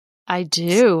 I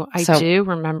do. I do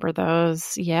remember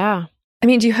those. Yeah. I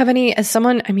mean, do you have any, as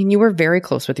someone, I mean, you were very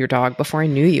close with your dog before I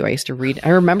knew you. I used to read, I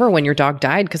remember when your dog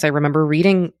died because I remember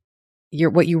reading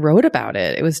what you wrote about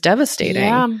it. It was devastating.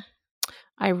 Yeah.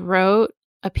 I wrote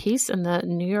a piece in the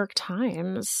New York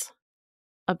Times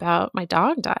about my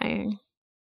dog dying.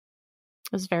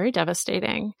 It was very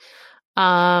devastating.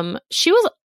 She was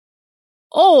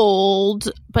old,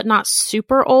 but not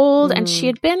super old. And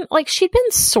she'd been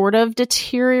sort of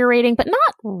deteriorating, but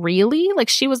not really. Like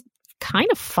she was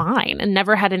kind of fine and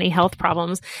never had any health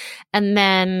problems. And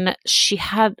then she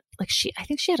had I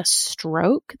think she had a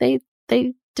stroke, they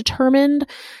determined.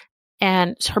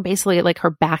 And her basically like her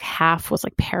back half was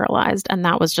like paralyzed. And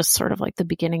that was just sort of like the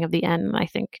beginning of the end. And I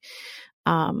think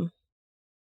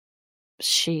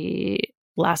she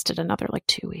lasted another like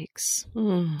 2 weeks.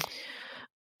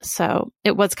 So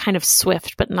it was kind of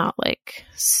swift, but not like,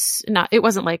 it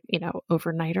wasn't like,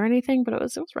 overnight or anything, but it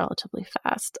was relatively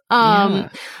fast.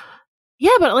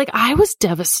 Yeah, but like I was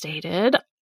devastated.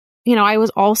 I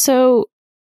was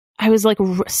like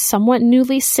somewhat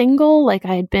newly single. Like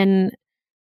I had been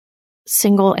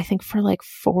single, I think for like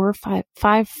 5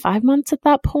 months at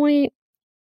that point.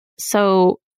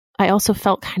 So I also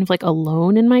felt kind of like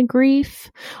alone in my grief,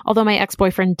 although my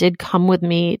ex-boyfriend did come with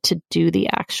me to do the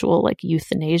actual like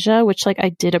euthanasia, which like I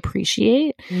did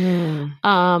appreciate.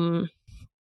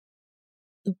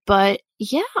 But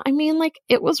yeah, I mean, like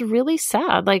it was really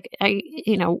sad. Like I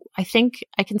think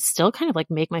I can still kind of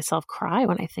like make myself cry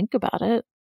when I think about it.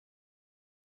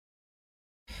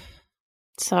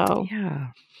 So yeah.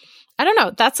 I don't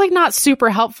know. That's like not super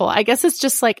helpful. I guess it's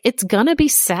just like, it's gonna be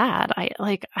sad.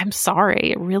 I'm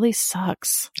sorry. It really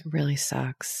sucks. It really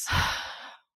sucks.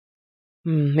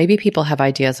 Maybe people have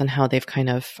ideas on how they've kind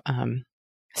of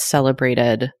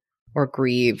celebrated or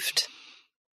grieved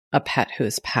a pet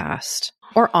who's passed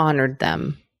or honored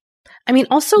them. I mean,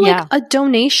 also like a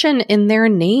donation in their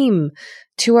name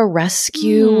to a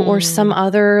rescue or some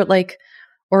other like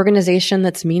organization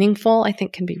that's meaningful, I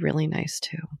think can be really nice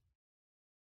too.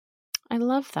 I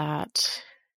love that.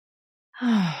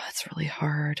 Oh, it's really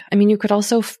hard. I mean, you could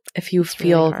also, if you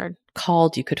feel really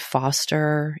called, you could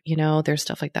foster, there's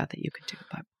stuff like that you could do,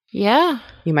 but yeah,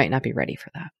 you might not be ready for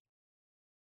that.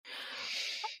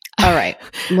 All right.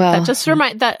 Well, that just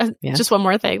just one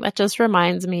more thing. That just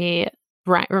reminded me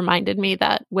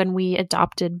that when we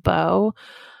adopted Bo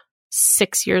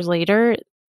 6 years later,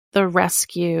 the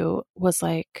rescue was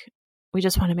like, we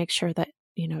just want to make sure that,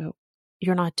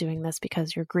 you're not doing this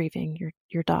because you're grieving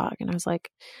your dog. And I was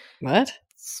like, what?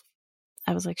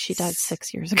 I was like, she died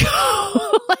 6 years ago.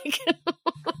 Like,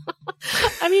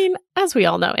 I mean, as we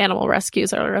all know, animal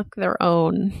rescues are their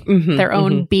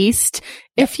own beast,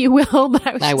 if you will.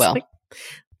 But I was like,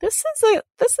 this is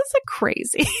a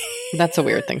crazy. That's a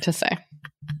weird thing to say.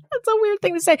 That's a weird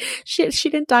thing to say. She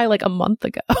didn't die like a month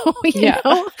ago, you know?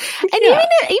 And even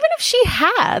if she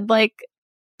had, like,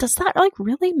 does that like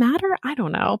really matter? I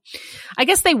don't know. I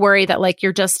guess they worry that like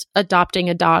you're just adopting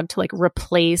a dog to like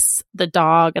replace the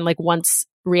dog, and like once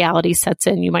reality sets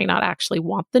in, you might not actually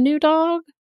want the new dog,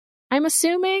 I'm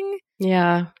assuming.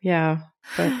 Yeah.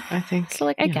 But I think so.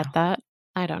 Like, I get that.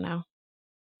 I don't know.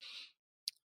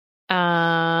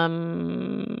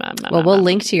 Well, we'll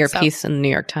link to your piece in the New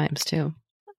York Times too.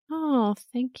 Oh,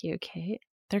 thank you, Kate.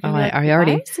 They're gonna be like,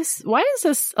 why is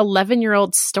this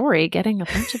 11-year-old story getting a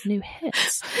bunch of new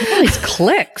hits? All these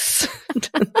clicks.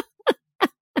 All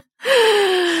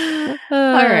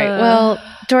right. Well,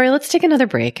 Dory, let's take another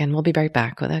break and we'll be right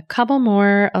back with a couple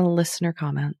more listener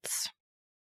comments.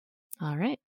 All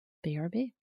right.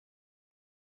 BRB.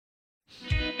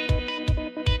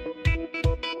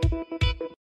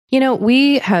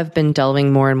 We have been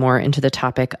delving more and more into the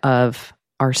topic of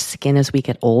our skin as we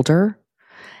get older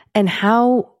and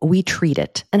how we treat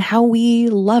it and how we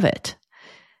love it.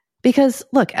 Because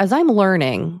look, as I'm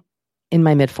learning in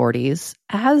my mid-40s,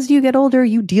 as you get older,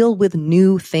 you deal with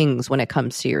new things when it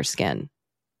comes to your skin.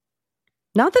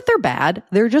 Not that they're bad,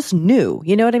 they're just new.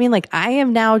 You know what I mean? Like I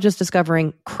am now just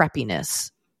discovering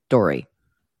crepiness, Dory.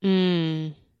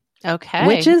 Okay.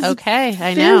 Which is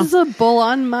I know. visible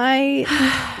on my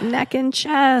neck and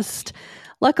chest.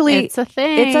 Luckily, it's a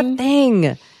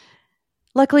thing.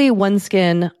 Luckily,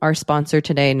 OneSkin, our sponsor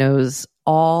today, knows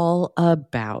all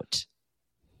about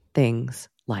things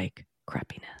like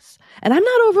crepiness. And I'm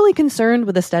not overly concerned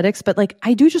with aesthetics, but like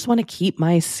I do just want to keep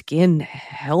my skin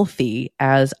healthy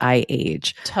as I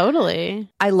age. Totally.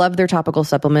 I love their topical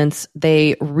supplements.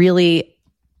 They really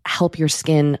help your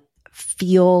skin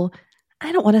feel,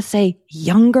 I don't want to say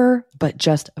younger, but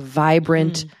just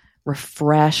vibrant,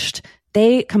 refreshed.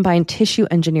 They combine tissue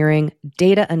engineering,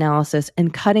 data analysis,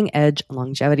 and cutting-edge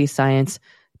longevity science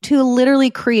to literally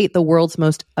create the world's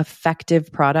most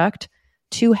effective product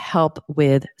to help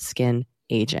with skin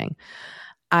aging.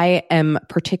 I am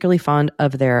particularly fond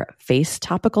of their face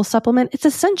topical supplement. It's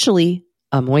essentially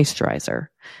a moisturizer,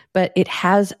 but it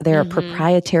has their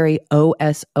proprietary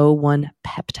OS01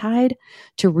 peptide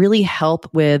to really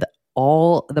help with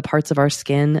all the parts of our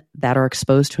skin that are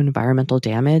exposed to environmental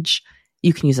damage.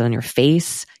 You can use it on your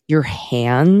face, your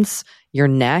hands, your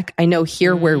neck. I know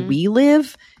here where we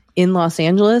live in Los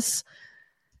Angeles,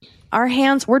 our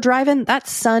hands, we're driving, that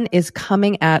sun is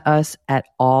coming at us at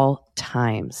all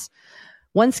times.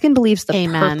 OneSkin believes the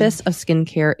purpose of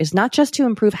skincare is not just to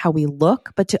improve how we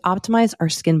look, but to optimize our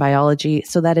skin biology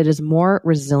so that it is more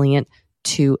resilient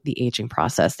to the aging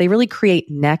process. They really create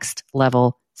next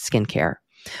level skincare.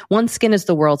 OneSkin is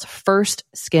the world's first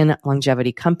skin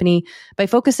longevity company. By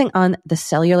focusing on the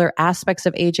cellular aspects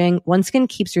of aging, OneSkin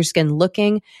keeps your skin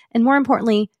looking and, more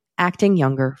importantly, acting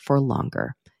younger for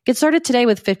longer. Get started today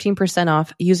with 15%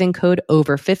 off using code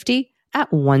OVER50 at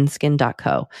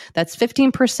oneskin.co. That's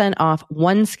 15% off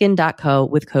oneskin.co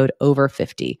with code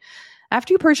OVER50.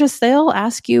 After you purchase, they'll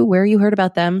ask you where you heard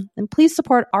about them, and please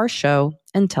support our show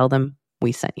and tell them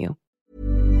we sent you.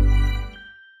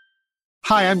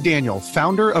 Hi, I'm Daniel,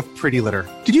 founder of Pretty Litter.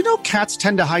 Did you know cats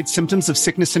tend to hide symptoms of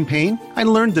sickness and pain? I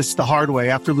learned this the hard way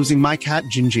after losing my cat,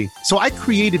 Gingy. So I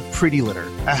created Pretty Litter,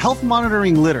 a health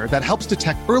monitoring litter that helps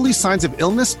detect early signs of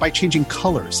illness by changing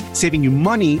colors, saving you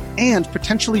money and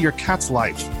potentially your cat's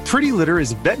life. Pretty Litter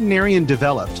is veterinarian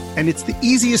developed, and it's the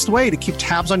easiest way to keep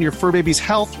tabs on your fur baby's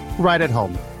health right at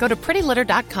home. Go to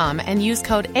prettylitter.com and use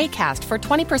code ACAST for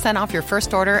 20% off your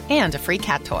first order and a free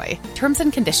cat toy. Terms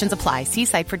and conditions apply. See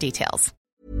site for details.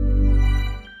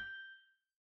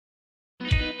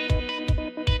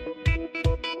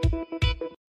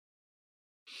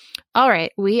 All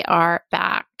right, we are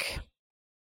back.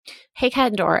 Hey, Kat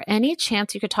and Dora, any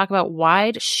chance you could talk about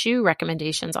wide shoe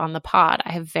recommendations on the pod?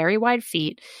 I have very wide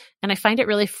feet, and I find it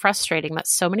really frustrating that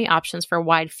so many options for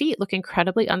wide feet look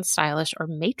incredibly unstylish or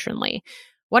matronly.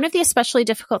 One of the especially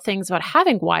difficult things about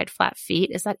having wide, flat feet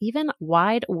is that even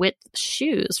wide width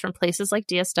shoes from places like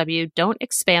DSW don't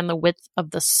expand the width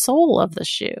of the sole of the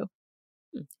shoe.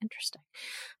 Interesting.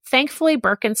 Thankfully,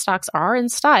 Birkenstocks are in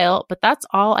style, but that's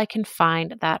all I can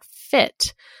find that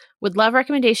fit. Would love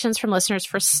recommendations from listeners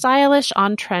for stylish,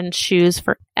 on-trend shoes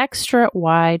for extra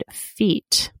wide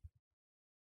feet.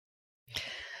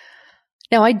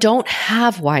 Now, I don't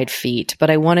have wide feet, but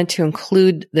I wanted to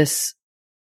include this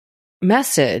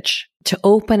message to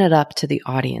open it up to the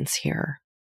audience here,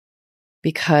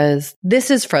 because this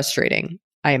is frustrating,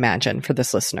 I imagine, for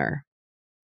this listener.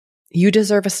 You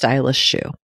deserve a stylish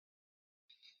shoe.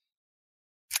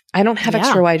 I don't have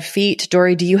extra wide feet.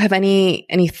 Dory, do you have any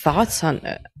thoughts on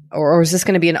it? Or is this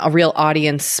going to be a real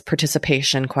audience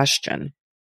participation question?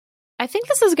 I think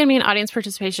this is going to be an audience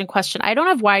participation question. I don't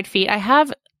have wide feet. I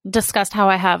have discussed how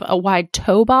I have a wide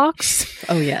toe box.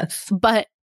 Oh, yes. But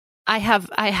I have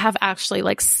actually,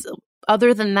 like,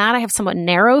 other than that, I have somewhat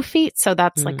narrow feet. So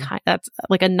that's that's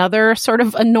like another sort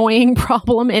of annoying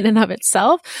problem in and of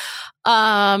itself.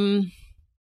 You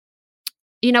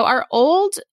know, our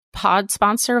old pod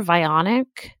sponsor,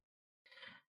 Vionic,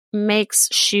 makes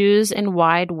shoes in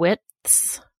wide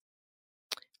widths.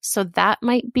 So that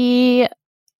might be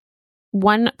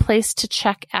one place to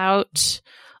check out.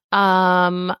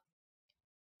 I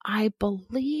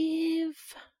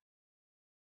believe,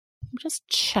 I'm just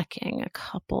checking a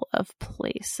couple of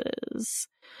places.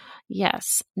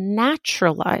 Yes,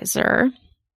 Naturalizer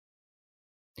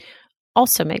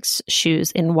also makes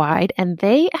shoes in wide, and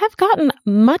they have gotten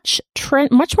much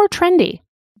more trendy.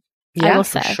 Yeah, I will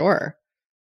for say. Sure.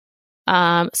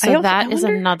 So that is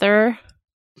another.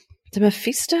 The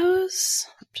Mephistos?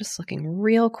 I'm just looking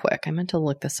real quick. I meant to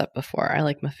look this up before. I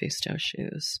like Mephisto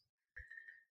shoes.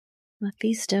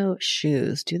 Mephisto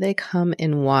shoes. Do they come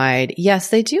in wide? Yes,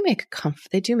 they do make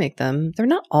They do make them. They're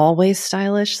not always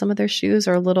stylish. Some of their shoes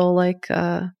are a little like,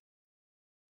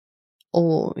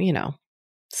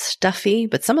 stuffy,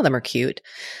 but some of them are cute.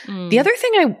 The other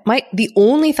thing the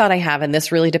only thought I have, and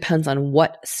this really depends on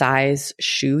what size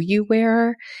shoe you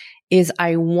wear, is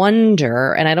I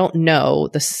wonder, and I don't know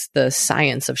the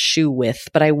science of shoe width,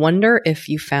 but I wonder if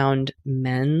you found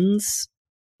men's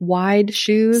wide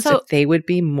shoes, if they would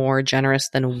be more generous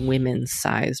than women's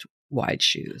sized wide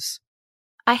shoes.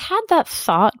 I had that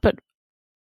thought,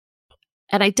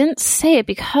 and I didn't say it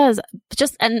because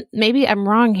and maybe I'm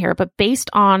wrong here, but based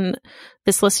on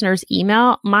this listener's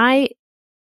email, my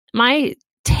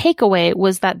takeaway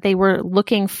was that they were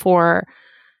looking for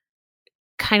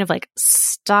kind of like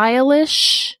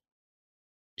stylish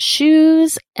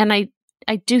shoes. And I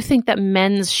do think that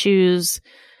men's shoes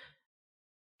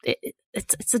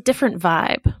it's a different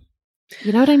vibe.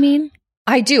 You know what I mean?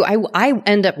 I do. I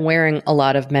end up wearing a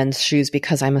lot of men's shoes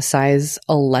because I'm a size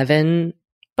 11.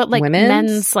 But like women's?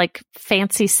 men's like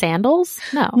fancy sandals?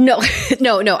 No. No.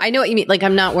 I know what you mean. Like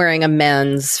I'm not wearing a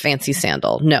men's fancy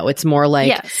sandal. No, it's more like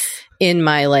yes. in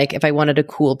my like if I wanted a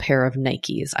cool pair of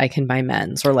Nikes, I can buy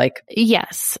men's or like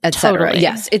yes, etc. totally.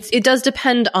 Yes, it does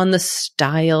depend on the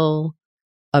style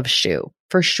of shoe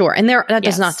for sure. And that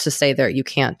does not to say there you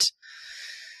can't.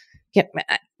 Yeah.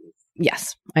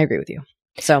 Yes, I agree with you.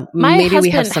 So maybe we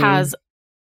have some.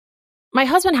 My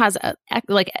husband has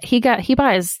he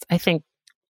buys, I think,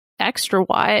 extra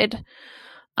wide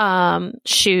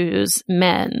shoes,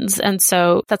 men's, and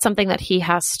so that's something that he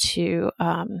has to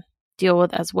deal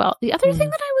with as well. The other thing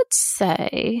that I would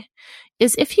say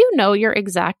is if you know your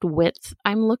exact width,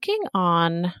 I'm looking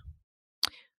on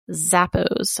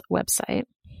Zappos website,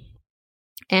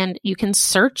 and you can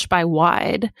search by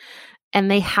wide, and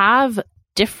they have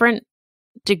different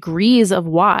degrees of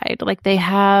wide. Like they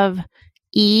have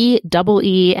E, double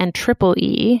E, and triple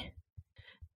E,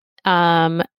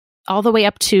 all the way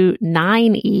up to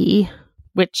 9E,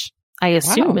 which I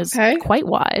assume is quite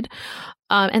wide.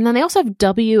 And then they also have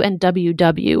W and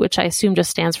WW, which I assume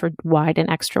just stands for wide and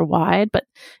extra wide. But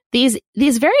these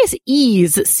various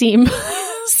E's seem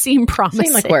promising.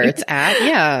 Seem like where it's at.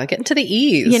 Yeah, getting to the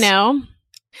E's. You know?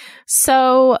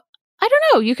 So I don't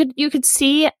know. You could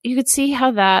see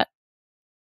how that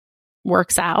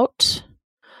works out.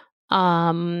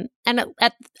 And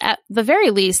at the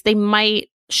very least, they might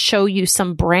show you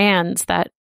some brands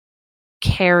that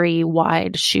carry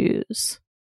wide shoes.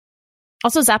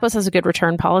 Also, Zappos has a good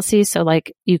return policy, so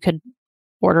like you could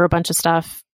order a bunch of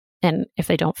stuff, and if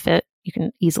they don't fit, you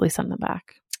can easily send them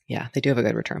back. Yeah, they do have a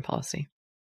good return policy.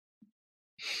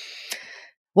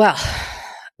 Well,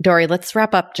 Dory, let's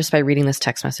wrap up just by reading this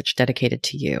text message dedicated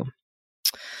to you.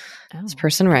 This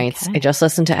person writes, I just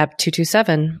listened to Ep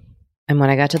 227, and when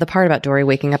I got to the part about Dory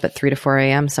waking up at 3 to 4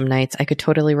 a.m. some nights, I could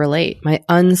totally relate. My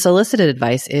unsolicited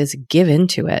advice is give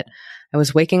into it. I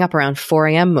was waking up around 4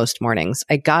 a.m. most mornings.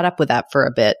 I got up with that for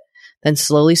a bit, then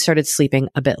slowly started sleeping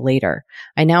a bit later.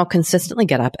 I now consistently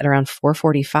get up at around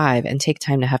 4:45 and take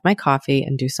time to have my coffee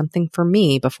and do something for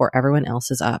me before everyone else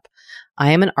is up.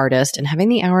 I am an artist, and having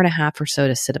the hour and a half or so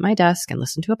to sit at my desk and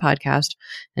listen to a podcast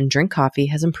and drink coffee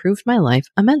has improved my life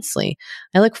immensely.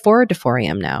 I look forward to 4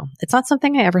 a.m. now. It's not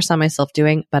something I ever saw myself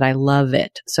doing, but I love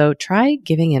it. So try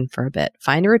giving in for a bit.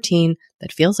 Find a routine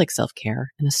that feels like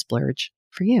self-care and a splurge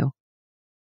for you.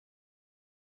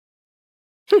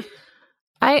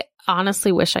 I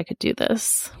honestly wish I could do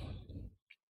this,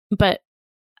 but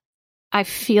I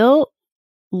feel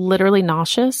literally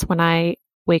nauseous when I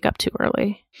wake up too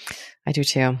early. I do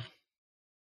too.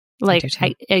 Like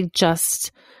I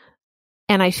just,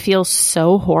 and I feel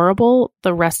so horrible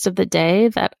the rest of the day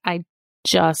that I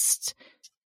just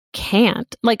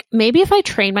can't. Like maybe if I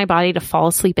trained my body to fall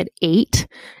asleep at 8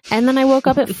 and then I woke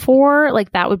up at 4,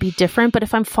 like that would be different. But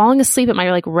if I'm falling asleep at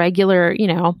my like regular,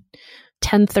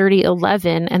 10:30,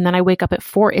 11, and then I wake up at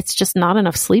 4, it's just not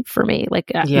enough sleep for me. Like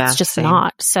it's just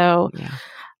not. So,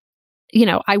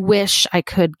 I wish I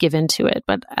could give into it,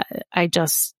 but I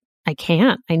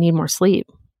can't. I need more sleep.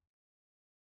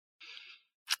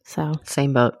 So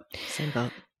same boat.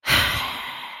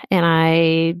 And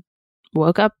I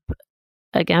woke up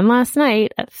again last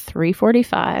night at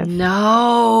 3:45.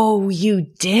 No, you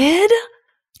did?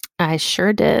 I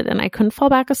sure did. And I couldn't fall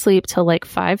back asleep till like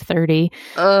 5:30.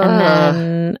 And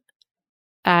then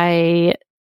I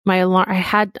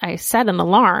set an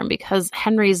alarm because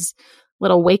Henry's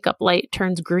little wake up light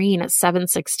turns green at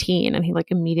 7:16 and he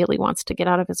like immediately wants to get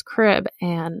out of his crib.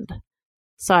 And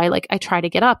so I try to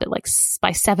get up at like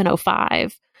by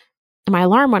 7:05 and my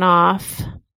alarm went off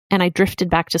and I drifted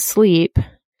back to sleep.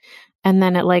 And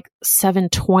then at like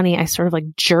 7:20, I sort of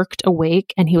like jerked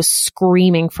awake and he was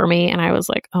screaming for me. And I was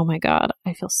like, oh my God,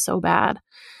 I feel so bad.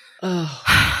 I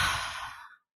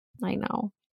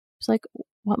know. It's like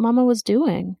what Mama was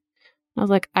doing. I was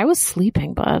like, I was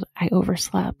sleeping, bud. I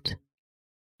overslept.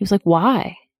 He was like,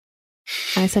 why?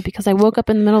 And I said, because I woke up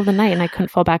in the middle of the night and I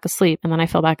couldn't fall back asleep. And then I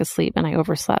fell back asleep and I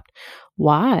overslept.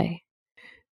 Why?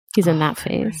 He's in that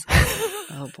phase.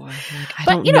 Oh boy. I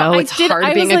don't know. It's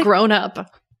hard being a grown up.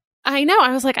 I know. I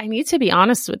was like, I need to be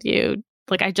honest with you.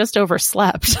 Like, I just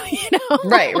overslept,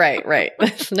 Right.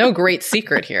 No great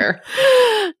secret here.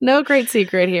 No great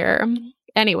secret here.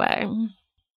 Anyway.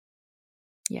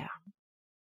 Yeah.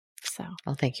 So.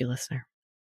 Well, thank you, listener.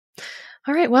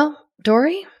 All right. Well,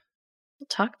 Dory, we'll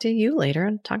talk to you later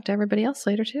and talk to everybody else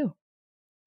later too.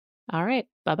 All right.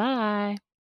 Bye-bye.